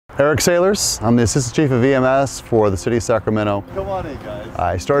Eric Saylors. I'm the Assistant Chief of EMS for the City of Sacramento. Come on in, guys.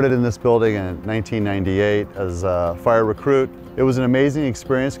 I started in this building in 1998 as a fire recruit. It was an amazing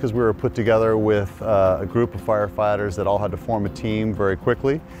experience because we were put together with a group of firefighters that all had to form a team very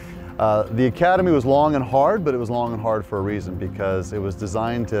quickly. The academy was long and hard, but it was long and hard for a reason, because it was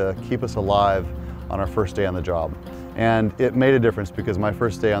designed to keep us alive on our first day on the job. And it made a difference, because my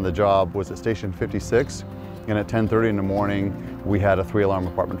first day on the job was at Station 56, and at 10:30 in the morning we had a 3-alarm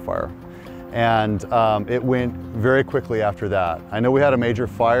apartment fire. And it went very quickly after that. I know we had a major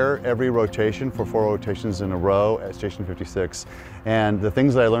fire every rotation for 4 rotations in a row at Station 56. And the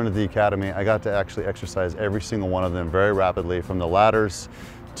things that I learned at the academy, I got to actually exercise every single one of them very rapidly, from the ladders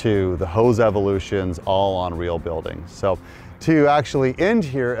to the hose evolutions, all on real buildings. So to actually end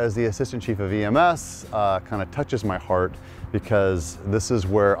here as the Assistant Chief of EMS kind of touches my heart, because this is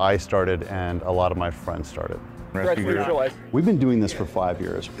where I started and a lot of my friends started. We've been doing this for 5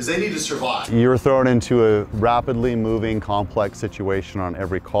 years. Because they need to survive. You're thrown into a rapidly moving, complex situation on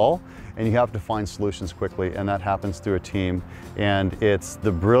every call, and you have to find solutions quickly, and that happens through a team. And it's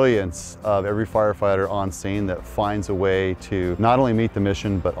the brilliance of every firefighter on scene that finds a way to not only meet the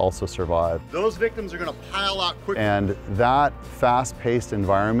mission, but also survive. Those victims are going to pile out quickly. And that fast-paced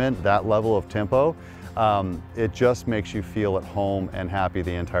environment, that level of tempo, it just makes you feel at home and happy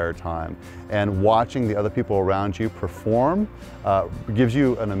the entire time. And watching the other people around you perform gives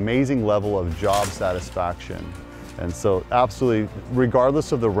you an amazing level of job satisfaction. And so absolutely,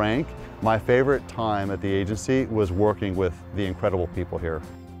 regardless of the rank, my favorite time at the agency was working with the incredible people here.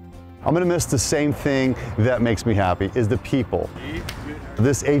 I'm going to miss the same thing that makes me happy, is the people.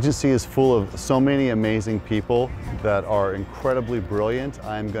 This agency is full of so many amazing people that are incredibly brilliant.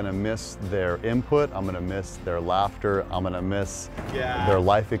 I'm going to miss their input, I'm going to miss their laughter, I'm going to miss their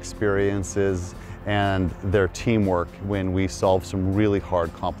life experiences and their teamwork when we solve some really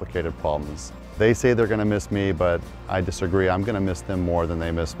hard, complicated problems. They say they're going to miss me, but I disagree. I'm going to miss them more than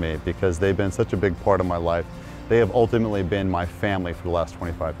they miss me, because they've been such a big part of my life. They have ultimately been my family for the last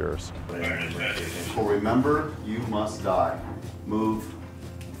 25 years. For remember, you must die. Move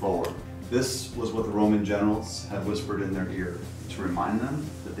forward. This was what the Roman generals had whispered in their ear, to remind them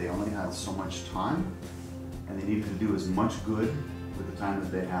that they only had so much time, and they needed to do as much good with the time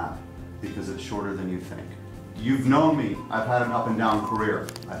that they had, because it's shorter than you think. You've known me. I've had an up and down career.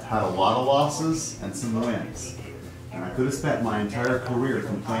 I've had a lot of losses and some wins. And I could have spent my entire career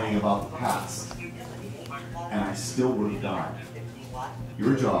complaining about the past, and I still would have died.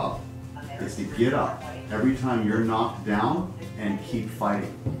 Your job is to get up every time you're knocked down and keep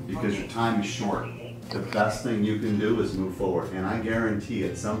fighting, because your time is short. The best thing you can do is move forward. And I guarantee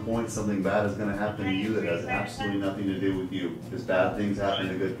at some point something bad is going to happen to you that has absolutely nothing to do with you, because bad things happen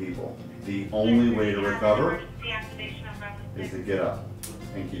to good people. The only way to recover is to get up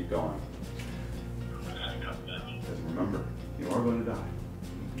and keep going. Because remember, you are going to die.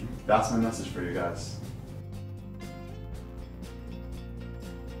 That's my message for you guys.